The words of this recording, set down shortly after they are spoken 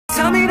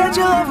told me that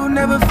your love will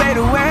never fade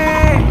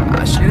away.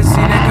 I should've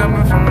seen it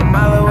coming from a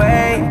mile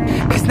away.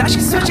 Cause now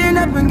she's switching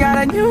up and got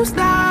a new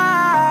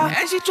style,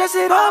 and she dressed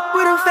it up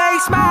with a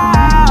fake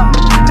smile.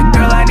 Like,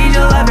 girl, I need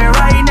your loving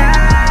right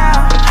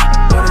now,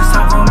 but it's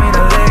time for me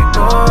to let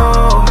go.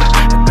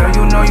 Like, girl,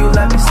 you know you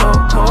left me so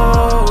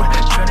cold,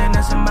 turning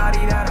to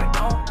somebody that I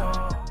don't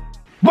know.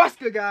 What's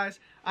good,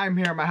 guys? I'm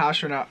here at my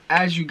house right now,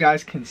 as you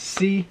guys can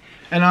see.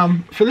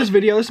 And for this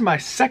video, this is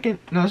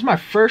my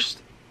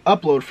first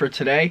upload for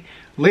today.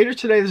 Later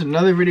today, there's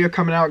another video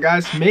coming out,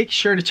 guys. Make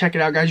sure to check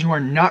it out, guys. You are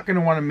not going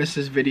to want to miss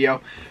this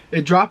video.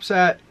 It drops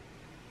at...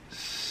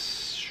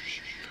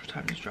 What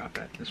time does it drop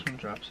at? This one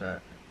drops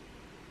at...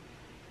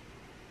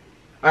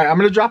 Alright, I'm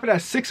going to drop it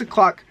at 6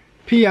 o'clock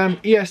p.m.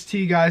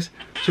 EST, guys.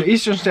 So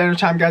Eastern Standard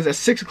Time, guys, at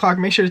 6 o'clock.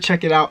 Make sure to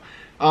check it out.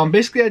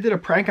 Basically, I did a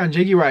prank on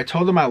Jiggy where I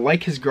told him I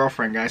like his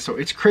girlfriend, guys. So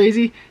it's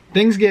crazy.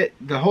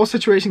 The whole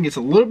situation gets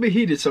a little bit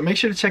heated. So make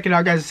sure to check it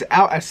out, guys. It's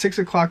out at 6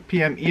 o'clock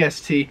p.m.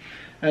 EST.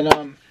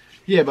 And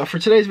yeah, but for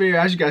today's video,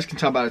 as you guys can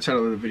tell by the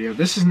title of the video,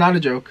 this is not a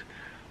joke.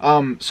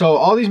 So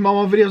all these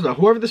Momo videos,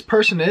 whoever this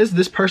person is,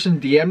 this person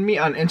DM'd me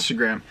on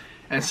Instagram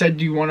and said,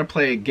 do you want to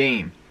play a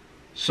game?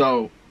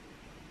 So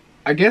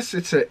I guess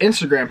it's an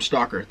Instagram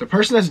stalker. The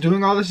person that's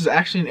doing all this is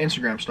actually an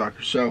Instagram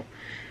stalker. So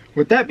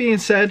with that being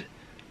said,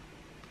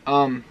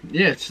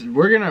 yeah,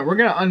 we're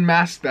gonna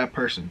unmask that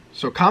person.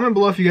 So comment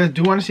below if you guys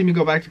do want to see me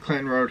go back to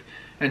Clinton Road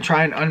and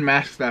try and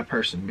unmask that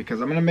person, because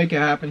I'm gonna make it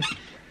happen.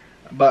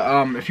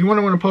 But if you want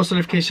to win a post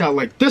notification out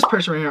like this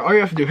person right here, all you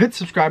have to do, hit the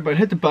subscribe button,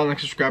 hit the bell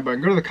next subscribe button,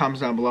 go to the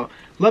comments down below,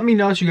 let me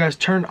know that you guys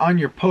turned on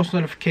your post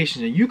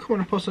notifications, and you can win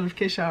a post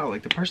notification out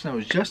like the person that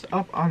was just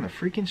up on the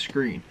freaking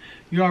screen.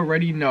 You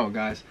already know,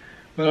 guys.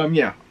 But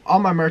yeah, all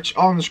my merch,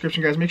 all in the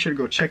description, guys. Make sure to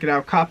go check it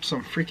out, cop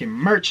some freaking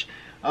merch.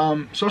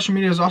 Social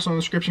media is also in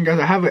the description, guys.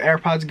 I have an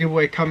AirPods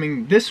giveaway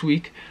coming this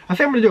week. I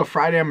think I'm gonna do a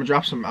Friday. I'm gonna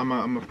drop some. I'm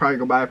gonna probably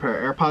go buy a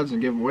pair of AirPods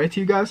and give them away to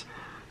you guys.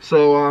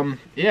 So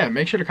yeah,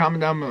 make sure to comment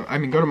down. I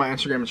mean, go to my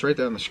Instagram. It's right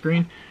there on the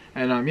screen.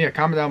 And yeah,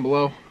 comment down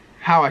below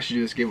how I should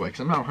do this giveaway,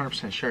 because I'm not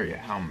 100% sure yet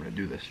how I'm gonna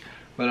do this.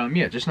 But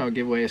yeah, just know a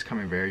giveaway is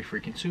coming very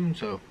freaking soon.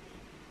 So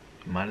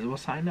you might as well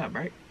sign up,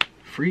 right?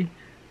 Free.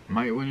 You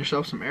might win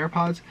yourself some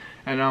AirPods.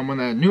 And when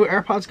the new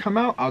AirPods come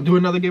out, I'll do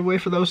another giveaway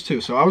for those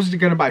too. So I was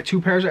gonna buy 2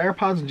 pairs of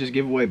AirPods and just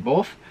give away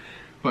both,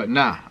 but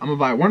nah, I'm gonna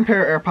buy 1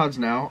 pair of AirPods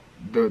now,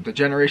 the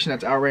generation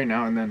that's out right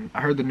now, and then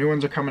I heard the new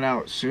ones are coming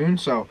out soon.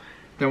 So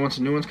then once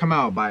the new ones come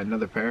out, I'll buy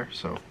another pair.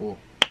 So we'll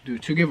do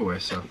 2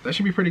 giveaways. So that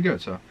should be pretty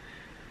good. So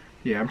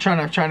yeah, I'm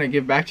trying to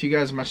give back to you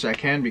guys as much as I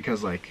can,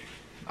 because like,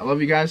 I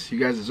love you guys. You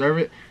guys deserve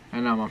it.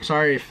 And I'm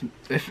sorry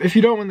if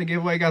you don't win the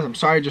giveaway, guys. I'm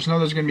sorry. Just know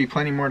there's gonna be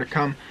plenty more to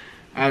come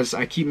as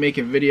I keep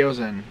making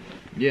videos. And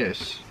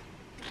yes,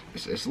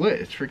 it's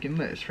lit. It's freaking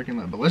lit. It's freaking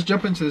lit. But let's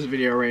jump into this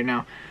video right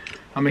now.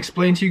 I'm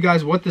explaining to you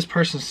guys what this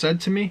person said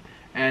to me.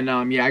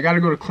 And yeah, I gotta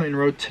go to Clinton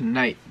Road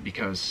tonight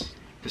because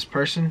this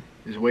person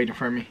is waiting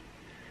for me.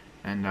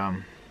 And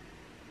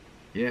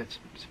yeah,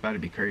 it's about to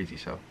be crazy.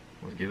 So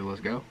let's get it.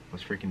 Let's go.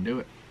 Let's freaking do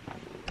it.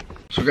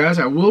 So guys,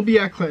 I will be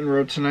at Clinton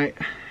Road tonight.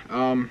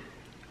 And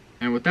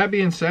with that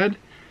being said,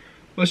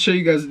 let's show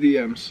you guys the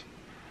DMs.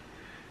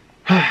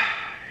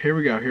 Here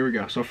we go. Here we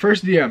go. So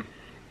first DM.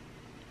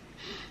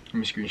 Let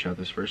me screenshot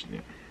this first. Yeah.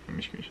 Let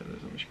me screenshot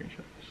this.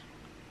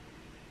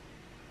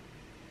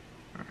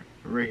 Alright,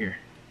 right here.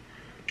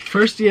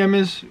 First DM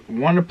is,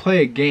 want to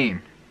play a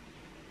game.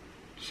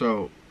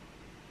 So,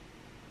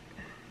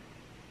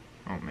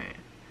 oh man.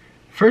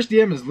 First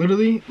DM is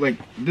literally, like,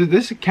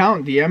 this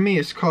account DM me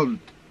is called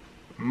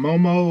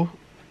MOMO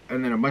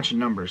and then a bunch of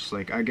numbers.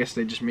 Like, I guess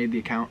they just made the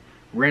account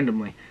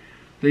randomly.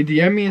 They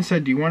DM'd me and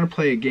said, do you want to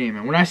play a game?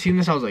 And when I seen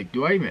this, I was like,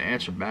 do I even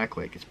answer back?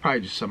 Like, it's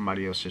probably just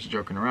somebody else just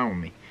joking around with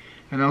me.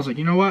 And I was like,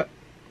 you know what?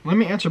 Let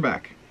me answer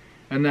back.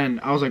 And then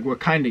I was like, what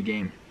kind of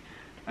game?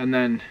 And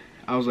then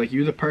I was like,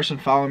 you the person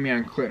following me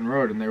on Clinton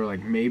Road? And they were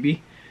like,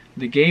 maybe.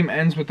 The game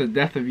ends with the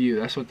death of you.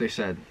 That's what they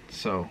said.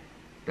 So,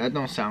 that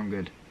don't sound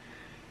good.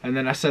 And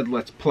then I said,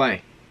 let's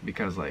play.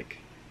 Because, like,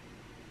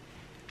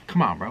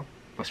 come on, bro.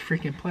 Let's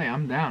freaking play.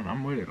 I'm down.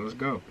 I'm with it. Let's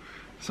go.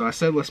 So I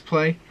said, let's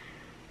play.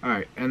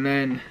 Alright, and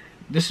then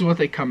this is what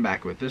they come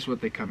back with.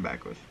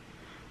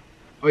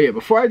 Oh yeah,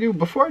 before I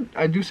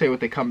do say what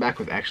they come back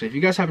with, actually, if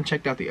you guys haven't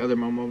checked out the other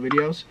Momo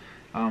videos,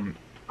 I'm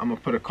gonna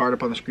put a card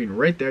up on the screen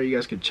right there. You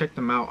guys can check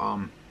them out.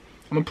 I'm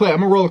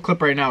gonna roll a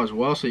clip right now as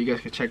well, so you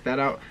guys can check that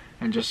out.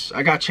 And just,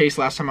 I got chased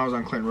last time I was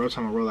on Clinton Road,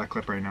 so I'm gonna roll that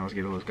clip right now. Let's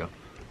get it. Let's go.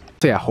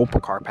 So yeah, I hope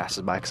a car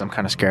passes by because I'm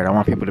kind of scared. I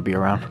want people to be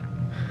around.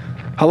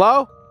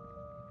 Hello?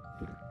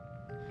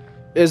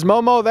 Is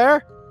Momo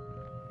there?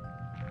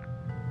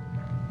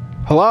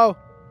 Hello?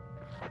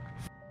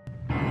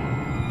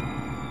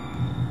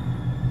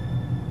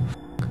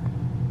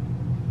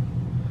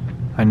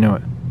 I knew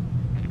it.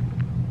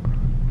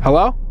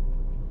 Hello?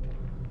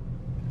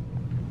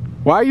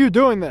 Why are you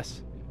doing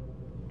this?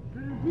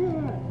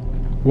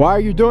 Why are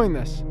you doing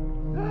this?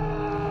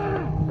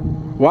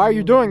 Why are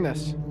you doing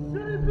this?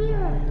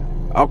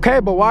 Okay,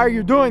 but why are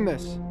you doing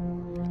this?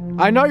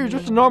 I know you're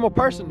just a normal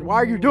person. Why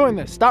are you doing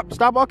this?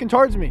 Stop walking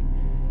towards me.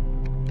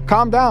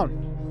 Calm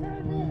down.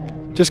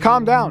 Just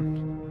calm down.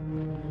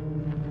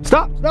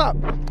 Stop, stop,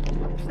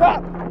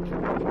 stop.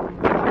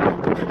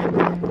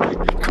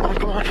 Come on,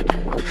 come on.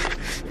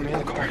 Let me in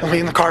the car, let me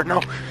in the car.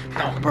 No,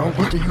 no, bro,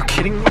 what, are you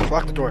kidding me?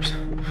 Lock the doors.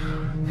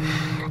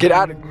 Get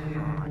out of, oh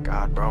my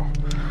God, bro.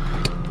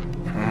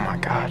 Oh my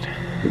God.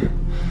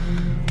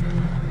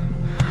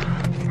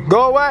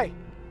 Go away.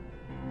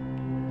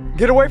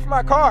 Get away from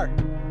my car.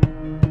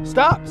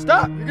 Stop,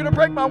 stop, you're gonna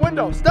break my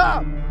window.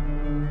 Stop.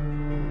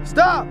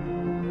 Stop.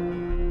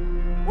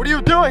 What are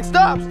you doing?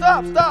 Stop,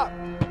 stop, stop.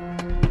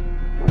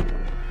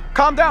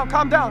 Calm down,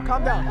 calm down,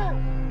 calm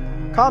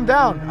down. Calm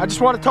down. I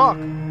just want to talk.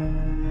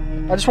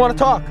 I just want to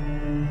talk.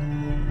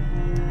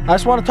 I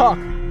just want to talk.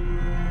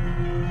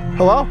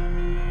 Hello?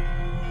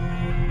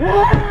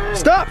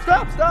 Stop,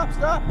 stop, stop,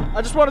 stop.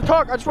 I just want to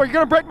talk. You're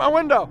gonna break my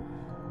window.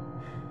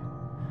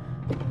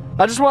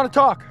 I just want to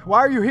talk. Why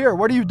are you here?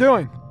 What are you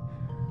doing?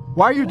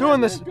 Why are you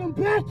doing this? Come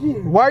back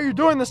here. Why are you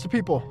doing this to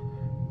people?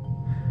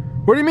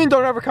 What do you mean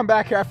don't ever come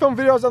back here? I film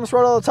videos on this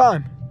road all the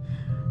time.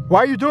 Why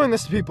are you doing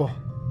this to people?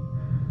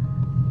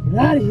 Get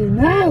out of here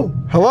now.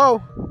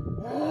 Hello?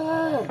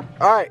 Ah.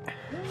 All right.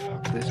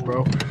 Fuck this,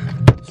 bro.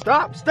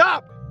 Stop,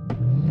 stop.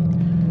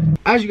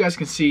 As you guys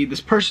can see, this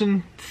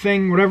person,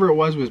 thing, whatever it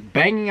was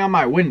banging on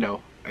my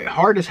window.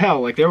 Hard as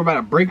hell, like they were about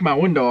to break my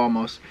window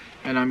almost.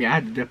 And yeah, I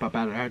had to dip up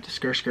out of there. I had to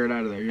skirt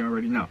out of there, you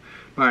already know.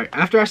 All right,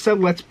 after I said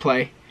let's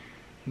play,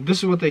 this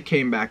is what they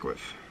came back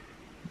with.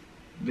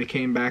 They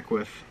came back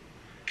with,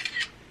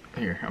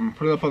 here, I'm gonna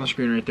put it up on the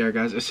screen right there,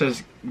 guys. It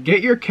says,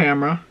 get your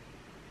camera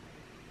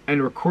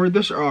and record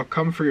this or I'll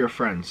come for your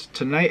friends.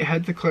 Tonight,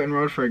 head to Clinton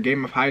Road for a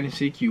game of hide and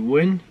seek. You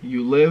win,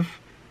 you live.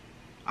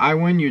 I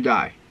win, you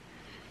die.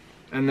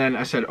 And then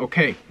I said,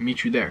 okay,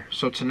 meet you there.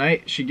 So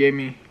tonight, she gave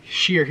me,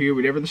 she or he,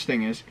 whatever this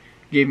thing is,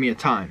 gave me a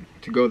time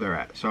to go there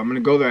at. So I'm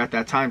gonna go there at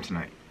that time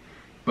tonight.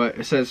 But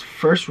it says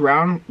first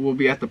round will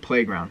be at the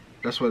playground.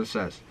 That's what it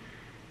says.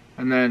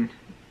 And then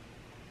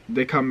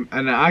they come,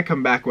 and then I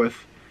come back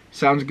with,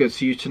 sounds good,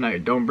 see you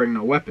tonight. Don't bring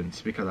no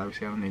weapons, because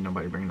obviously I don't need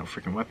nobody bringing no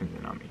freaking weapons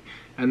in on me.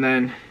 And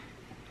then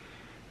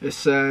it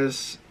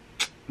says,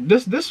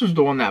 this was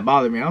the one that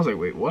bothered me. I was like,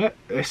 wait, what?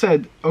 It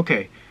said,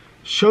 okay,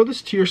 show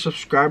this to your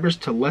subscribers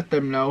to let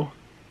them know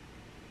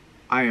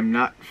I am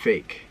not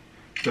fake.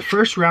 The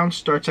first round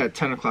starts at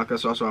 10 o'clock.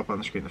 That's also up on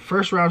the screen. The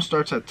first round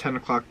starts at 10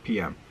 o'clock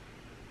p.m.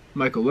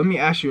 Michael, let me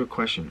ask you a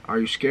question. Are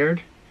you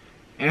scared?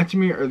 Answer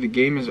me or the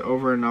game is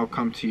over and I'll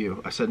come to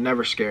you. I said,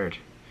 never scared.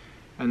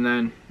 And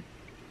then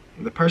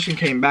the person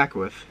came back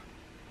with,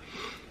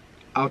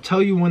 I'll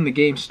tell you when the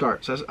game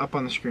starts. That's up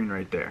on the screen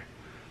right there.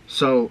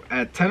 So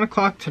at 10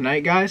 o'clock tonight,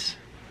 guys,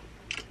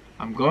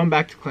 I'm going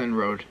back to Clinton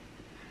Road.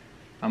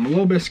 I'm a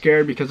little bit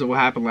scared because of what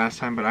happened last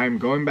time, but I am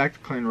going back to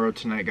Clinton Road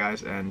tonight,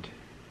 guys, and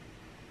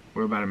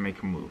we're about to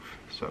make a move.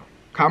 So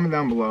comment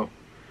down below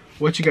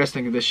what you guys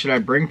think of this. Should I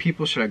bring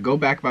people? Should I go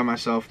back by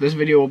myself? This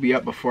video will be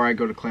up before I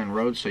go to Clinton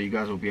Road, so you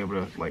guys will be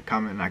able to like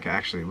comment and I can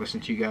actually listen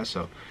to you guys.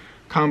 So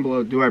comment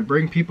below. Do I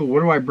bring people?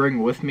 What do I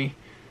bring with me?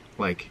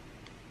 Like,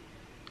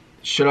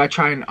 should I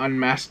try and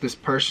unmask this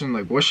person?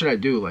 Like, what should I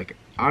do? Like,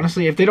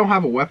 honestly, if they don't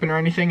have a weapon or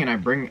anything and I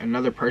bring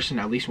another person,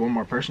 at least one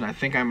more person, I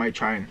think I might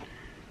try and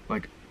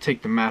like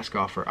take the mask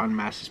off or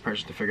unmask this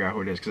person to figure out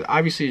who it is, because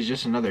obviously it's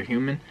just another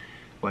human.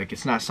 Like,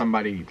 it's not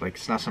somebody, like,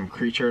 it's not some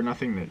creature or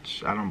nothing.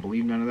 That I don't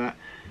believe none of that.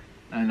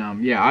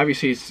 And yeah,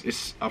 obviously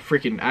it's a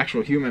freaking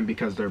actual human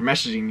because they're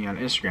messaging me on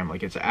Instagram.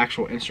 Like, it's an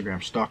actual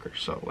Instagram stalker.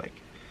 So like,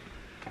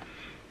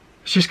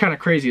 it's just kind of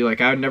crazy. Like,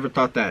 I never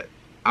thought that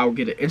I would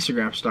get an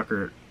Instagram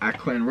stalker at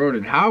Clinton Road.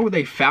 And how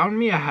they found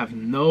me, I have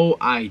no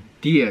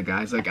idea,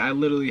 guys. Like, I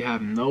literally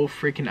have no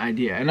freaking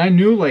idea. And I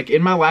knew, like,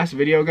 in my last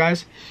video,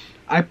 guys,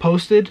 I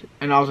posted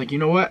and I was like, you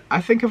know what?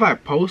 I think if I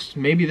post,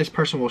 maybe this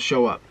person will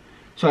show up.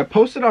 So I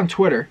posted on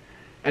Twitter,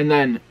 and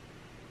then,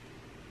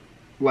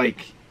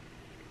 like,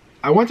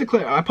 I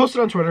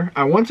posted on Twitter,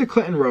 I went to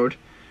Clinton Road,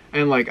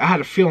 and, like, I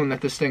had a feeling that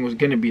this thing was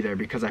going to be there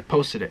because I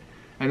posted it.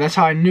 And that's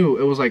how I knew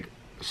it was, like,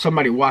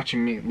 somebody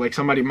watching me, like,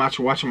 somebody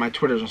watching my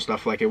Twitters and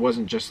stuff. Like, it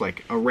wasn't just,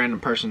 like, a random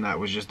person that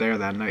was just there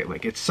that night.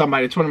 Like, it's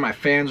somebody, it's one of my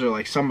fans or,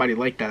 like, somebody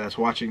like that that's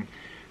watching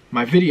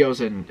my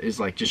videos and is,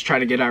 like, just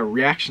trying to get a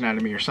reaction out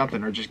of me or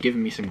something, or just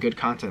giving me some good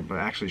content, but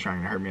actually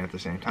trying to hurt me at the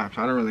same time.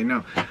 So I don't really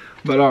know.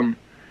 But,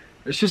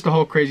 it's just a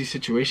whole crazy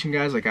situation,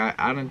 guys. Like, I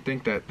didn't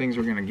think that things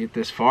were gonna get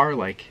this far.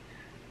 Like,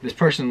 this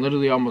person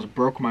literally almost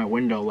broke my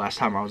window last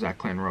time I was at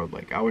Clinton Road.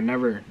 Like, I would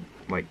never,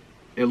 like,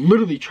 it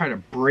literally tried to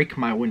break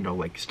my window.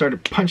 Like,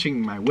 started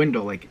punching my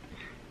window, like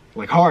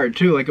hard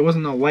too. Like, it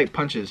wasn't no light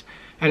punches.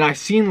 And I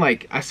seen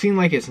like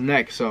its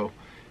neck, so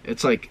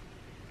it's like,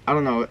 I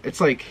don't know. It's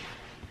like,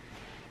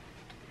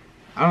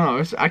 I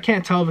don't know. I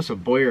can't tell if it's a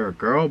boy or a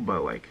girl,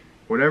 but like,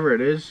 whatever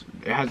it is,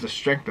 it has the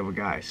strength of a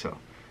guy. So.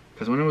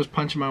 Because when it was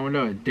punching my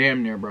window, it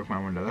damn near broke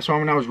my window. That's why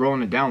when I was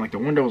rolling it down, like, the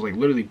window was, like,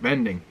 literally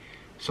bending.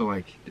 So,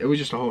 like, it was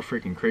just a whole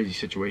freaking crazy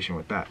situation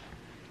with that.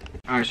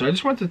 Alright, so I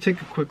just wanted to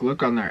take a quick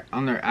look on their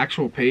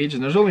actual page.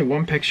 And there's only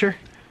one picture.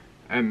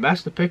 And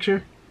that's the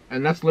picture.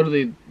 And that's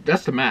literally,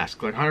 that's the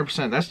mask. Like,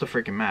 100%, that's the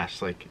freaking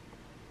mask. Like,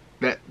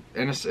 that,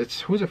 and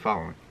it's who's it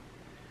following?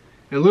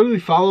 It literally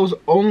follows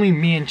only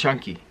me and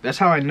Chunky. That's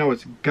how I know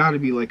it's gotta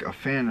be like a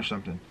fan or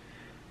something.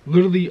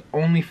 Literally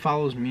only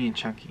follows me and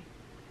Chunky.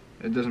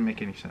 It doesn't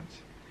make any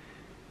sense.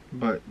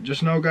 But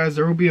just know, guys,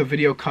 there will be a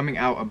video coming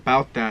out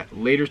about that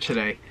later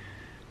today.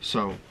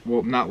 So,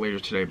 well, not later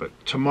today, but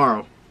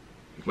tomorrow.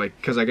 Like,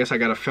 because I guess I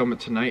gotta film it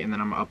tonight and then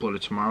I'm gonna upload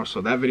it tomorrow.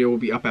 So that video will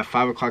be up at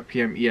 5 o'clock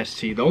p.m.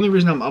 EST. The only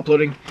reason I'm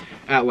uploading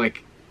at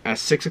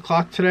 6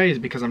 o'clock today is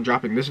because I'm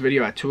dropping this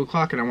video at 2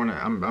 o'clock, and I'm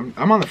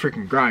on the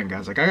freaking grind,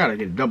 guys. Like, I gotta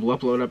get a double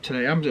upload up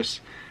today. I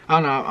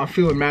don't know, I'm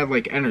feeling mad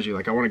like energy,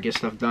 like I want to get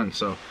stuff done.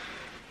 So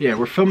yeah,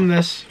 we're filming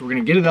this, we're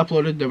gonna get it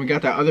uploaded, then we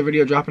got that other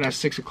video dropping at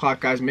 6 o'clock,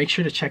 guys. Make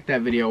sure to check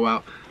that video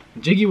out.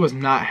 Jiggy was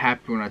not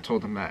happy when I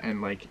told him that,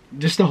 and like,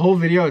 just the whole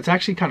video, it's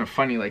actually kind of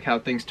funny like how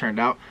things turned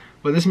out.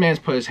 But this man's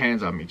put his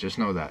hands on me, just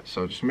know that.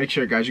 So just make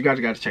sure, guys, you guys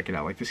gotta check it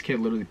out. Like, this kid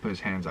literally put his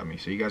hands on me,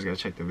 so you guys gotta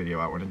check the video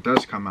out when it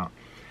does come out.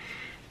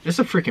 It's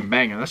a freaking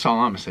banger, that's all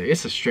I'm gonna say.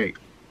 It's a straight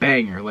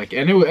banger. Like,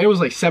 and it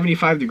was like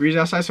 75 degrees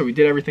outside, so we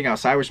did everything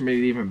outside, which made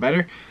it even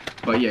better.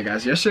 But yeah,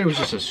 guys, yesterday was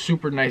just a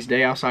super nice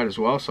day outside as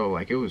well, so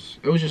like, it was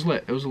just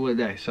lit. It was a lit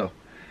day. So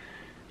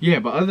yeah,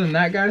 but other than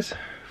that, guys,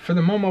 for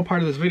the Momo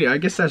part of this video, I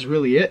guess that's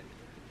really it.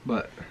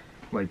 But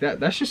like,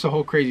 that's just a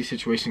whole crazy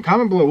situation.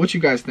 Comment below what you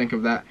guys think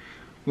of that.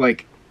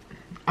 Like,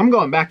 I'm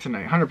going back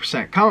tonight,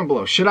 100%. Comment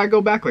below, should I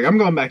go back? Like, I'm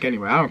going back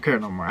anyway. I don't care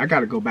no more. I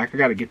gotta go back. I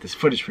gotta get this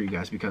footage for you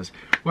guys, because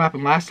what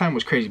happened last time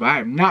was crazy. But I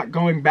am not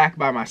going back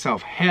by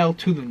myself. Hell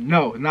to the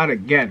no, not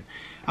again.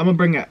 I'm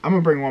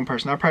gonna bring one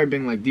person. I'll probably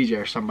bring like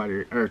DJ or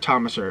somebody, or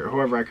Thomas, or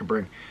whoever I could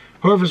bring.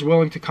 Whoever's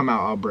willing to come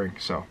out, I'll bring.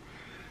 So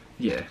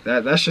yeah,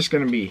 that's just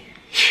gonna be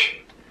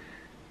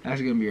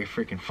that's gonna be a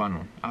freaking fun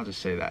one. I'll just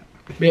say that.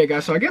 But yeah,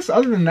 guys, so I guess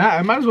other than that,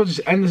 I might as well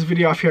just end this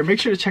video off here. Make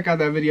sure to check out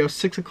that video,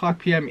 6 o'clock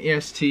p.m.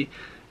 EST.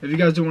 If you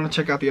guys do want to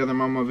check out the other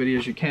Momo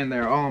videos, you can.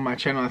 They're all on my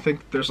channel. I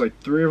think there's like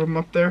 3 of them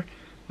up there.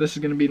 This is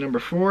going to be number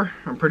 4,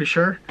 I'm pretty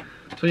sure.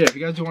 So yeah, if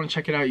you guys do want to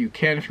check it out, you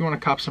can. If you want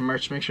to cop some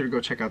merch, make sure to go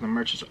check out the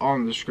merch. It's all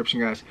in the description,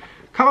 guys.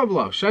 Comment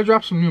below, should I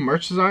drop some new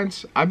merch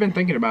designs? I've been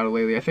thinking about it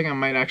lately. I think I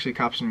might actually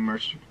cop some new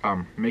merch,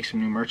 make some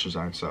new merch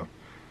designs. So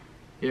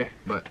yeah,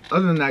 but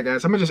other than that,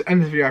 guys, I'm going to just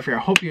end this video off here. I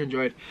hope you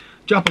enjoyed.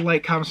 Drop a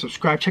like, comment,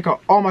 subscribe. Check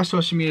out all my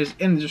social medias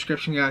in the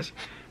description, guys.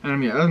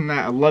 And yeah, other than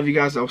that, I love you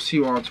guys. I'll see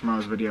you all in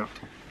tomorrow's video.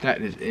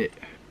 That is it.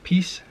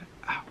 Peace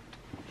out.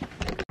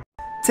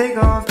 Take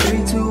off,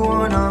 3, 2,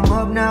 1, I'm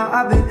up now.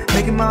 I've been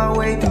making my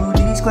way through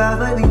these clouds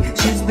lately.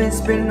 Shit's been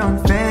spinning on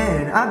the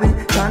fan. I've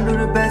been trying to do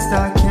the best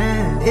I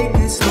can. It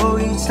gets slow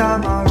each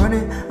time I run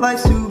it.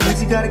 Life's too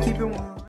busy, gotta keep it warm.